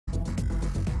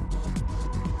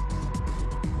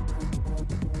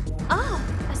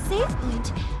save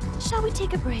point. Shall we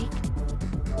take a break?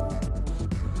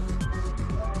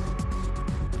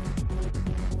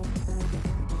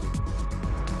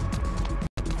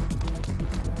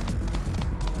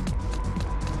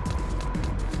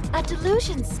 A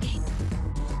delusionscape.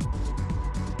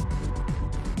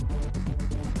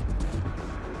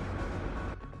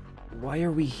 Why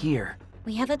are we here?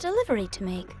 We have a delivery to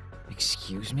make.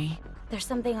 Excuse me? There's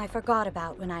something I forgot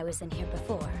about when I was in here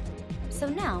before. So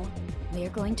now, we're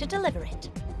going to deliver it.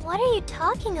 What are you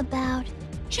talking about?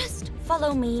 Just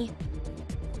follow me.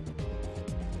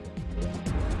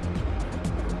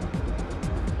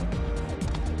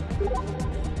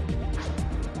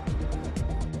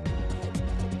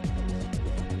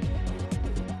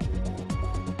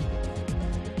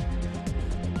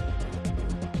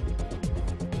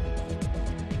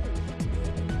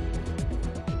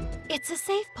 It's a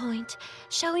save point.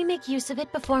 Shall we make use of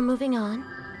it before moving on?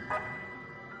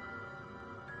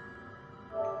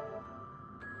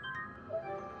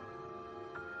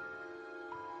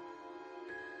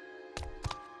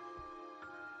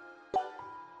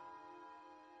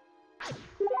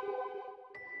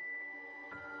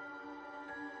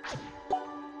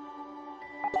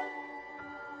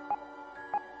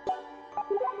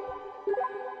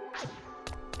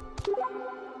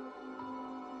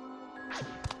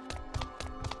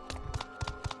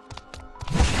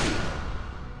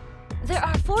 There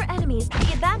are 4 enemies. The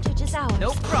advantage is ours.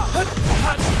 No problem.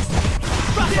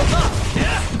 Drop them up.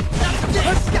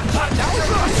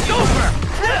 It's over.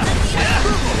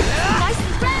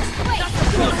 Nicely done. Wait.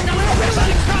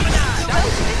 Everybody promenade.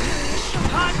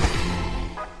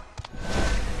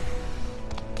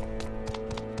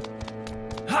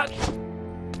 Hot.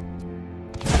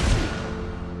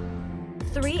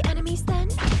 3 enemies then?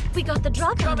 We got the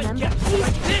drop on them, but please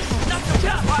Like this. Not so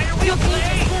tough. Fire wheel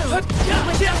blade. Go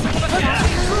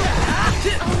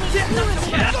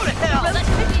to hell.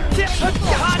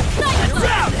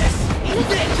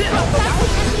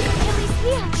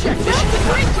 Check this.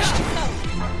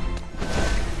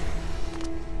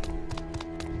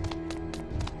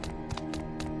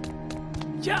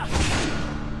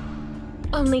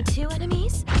 Only 2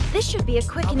 enemies? This should be a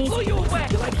quick and easy. Blow you away.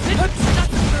 You like this? Not so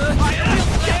good. Fire wheel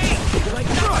blade. You like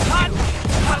that?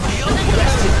 Hot wheel.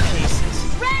 Rest in pieces.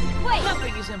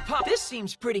 Nothing is impossible. This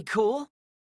seems pretty cool.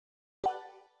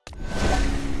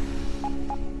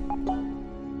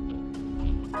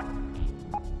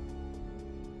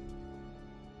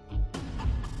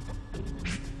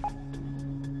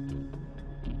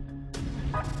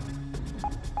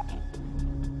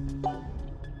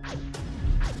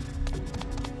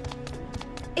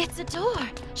 It's a door.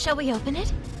 Shall we open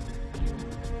it?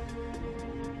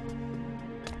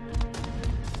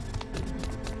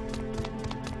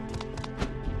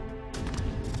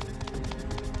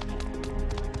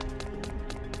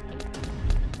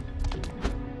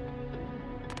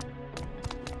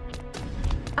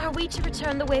 Are we to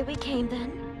return the way we came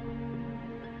then?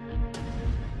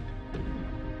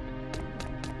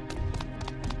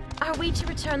 Are we to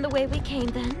return the way we came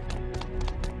then?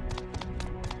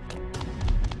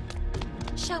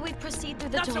 Shall we proceed through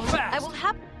the Not door? so fast. I will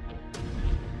have.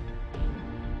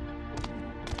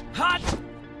 Hot.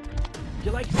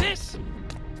 You like this?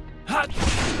 Hot.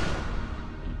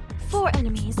 4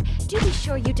 enemies. Do be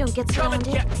sure you don't get Come and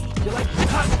surrounded. get me. You like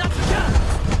hot? Not so tough.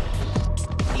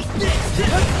 Eat this.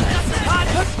 Hot.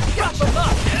 Drop them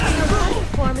up. Your fighting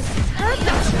form is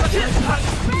perfect.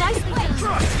 Nicely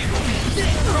done.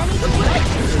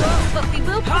 But we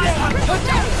will prevail.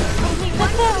 Only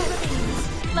 1 more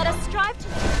remains. Let us strive to.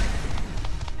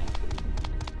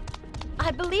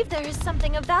 I believe there is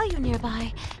something of value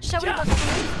nearby. Shall we look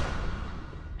for it?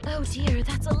 Oh dear,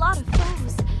 that's a lot of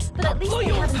foes. But at least they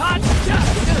haven't Hot. seen us.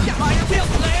 Fire wheel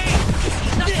blade.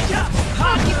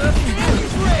 Hot.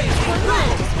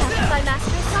 By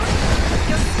Master Assault.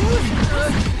 You're still in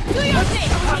do your thing!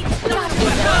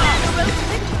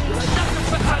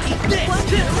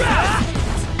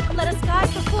 Let us guide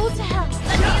the fool to hell.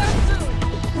 Let me earn food.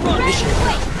 Mission Wait.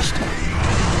 accomplished.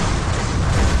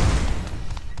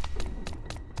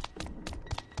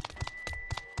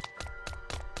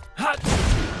 Hot.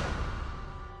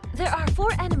 There are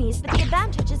 4 enemies, but the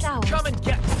advantage is ours. Come and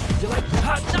get me. You like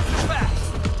hot? Not so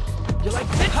fast. You like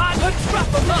this? Hot. Drop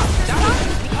them up.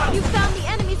 You found the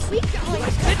enemy's weak point.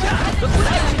 Like this? There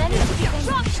are many to be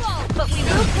vanquished, but we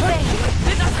will prevail.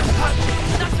 Not so hot.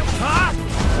 Not so hot.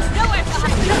 Nowhere to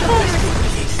hide.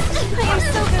 They are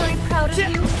so very proud of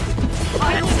you.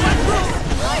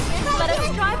 Let us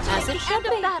strive to make the end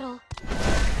of battle.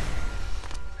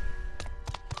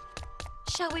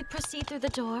 Shall we proceed through the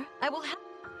door? I will have.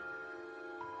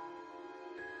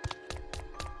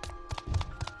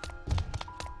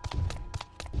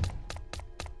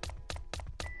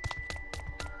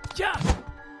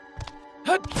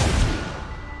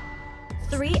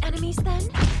 3 enemies then?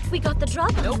 We got the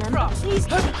drop on No them, problem. but please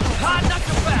don't Hot, not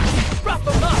so fast! Rough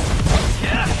them up!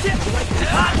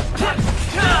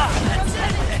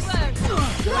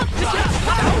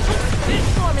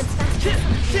 performance faster.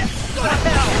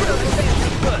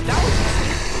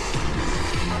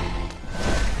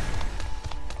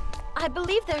 I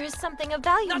believe there is something of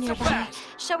value Not so nearby. fast.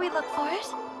 Shall we look for it?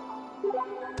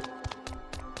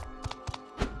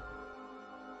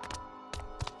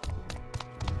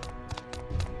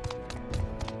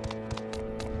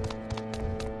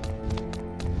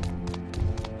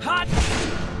 Hot!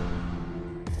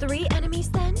 3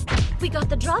 enemies then? We got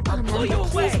the drop on them, Blow you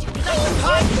but away! please do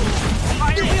Hot!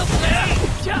 Fire wheel blade!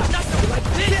 Nothing like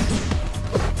this!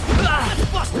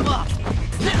 Let's bust them up!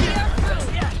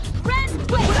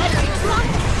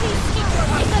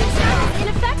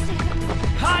 Ineffective.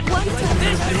 Hot! One Like second.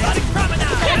 this! Erotic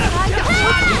promenade!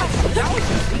 That was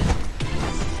easy.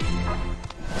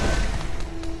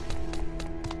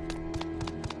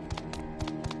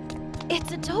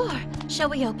 It's a door. Shall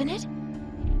we open it?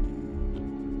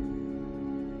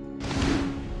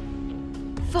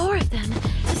 4 of them.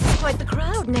 This is quite the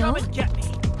crowd now. Come and get me!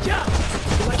 Yeah!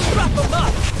 Like drop them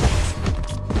up!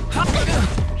 Hot!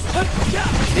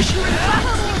 Mission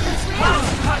impossible!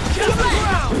 Hot! To the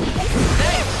ground!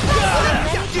 Hey!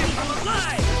 Get them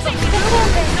alive!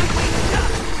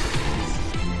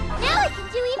 Now I can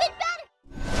do even better!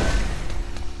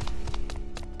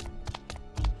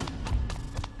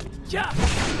 Yeah!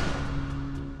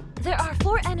 There are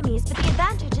 4 enemies, but the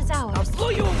advantage is I'll ours. blow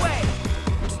you away!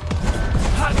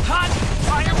 Hot! Hot!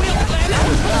 Fire wheel blade!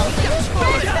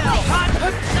 Hot!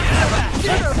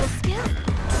 Considerable skill.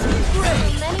 So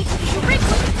many to be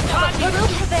frequent. Hot! Will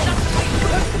prevail.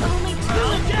 Only 2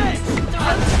 Okay! The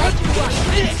road's edge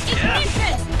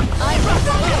Ignition! I will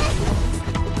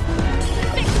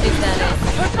Is that it?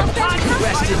 Hot!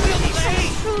 Rest in peace!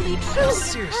 truly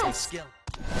Seriously, impressed. skill.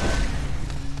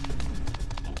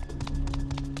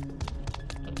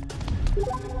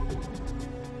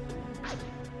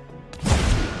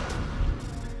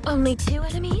 Only 2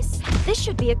 enemies? This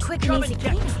should be a quick Come and easy and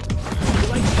get me. cleanup.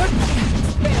 Like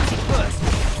fancy foot.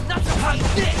 Not so hot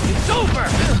this. It's over.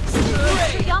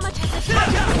 Mr. Yamato's attack.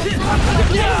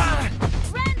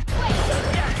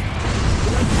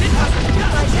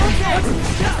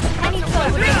 I need to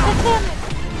break the damage.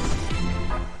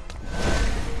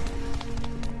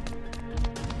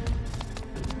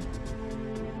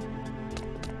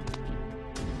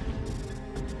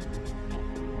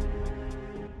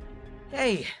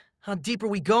 Hey, how deep are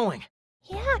we going?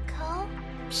 Yeah, Cole.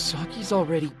 Saki's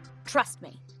already... Trust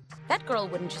me, that girl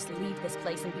wouldn't just leave this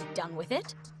place and be done with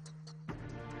it.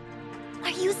 Are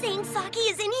you saying Saki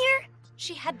is in here?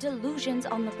 She had delusions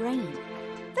on the brain.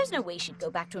 There's no way she'd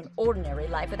go back to an ordinary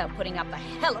life without putting up a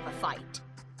hell of a fight.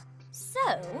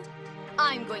 So,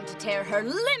 I'm going to tear her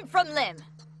limb from limb.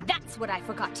 That's what I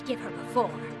forgot to give her before.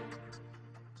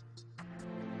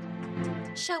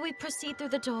 Shall we proceed through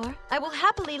the door? I will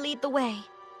happily lead the way.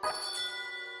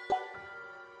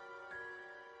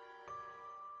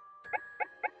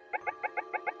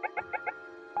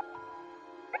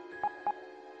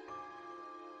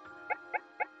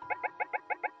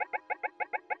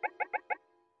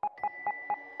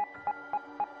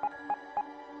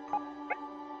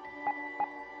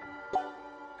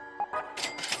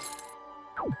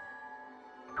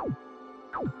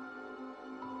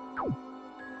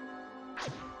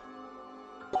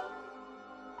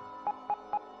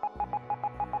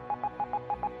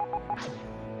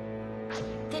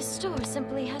 This store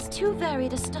simply has too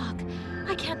varied a stock.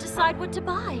 I can't decide what to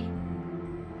buy.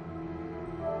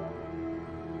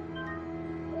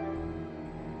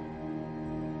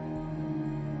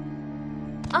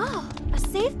 Oh, a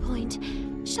save point.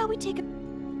 Shall we take a...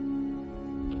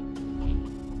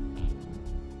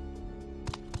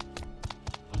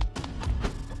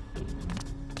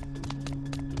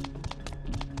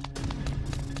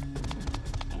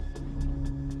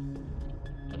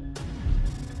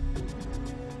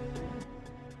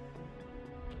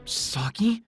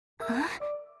 Saki? Huh?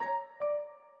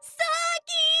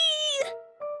 Saki!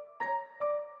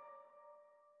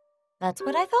 That's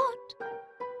what I thought.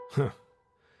 Huh.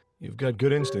 You've got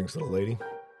good instincts, little lady.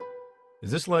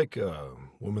 Is this like a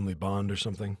womanly bond or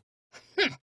something?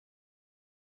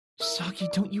 Saki,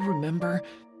 don't you remember?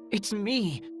 It's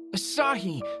me,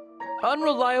 Asahi.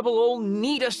 Unreliable old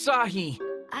neat Asahi.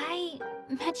 I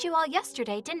met you all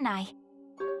yesterday, didn't I?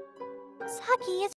 Saki, is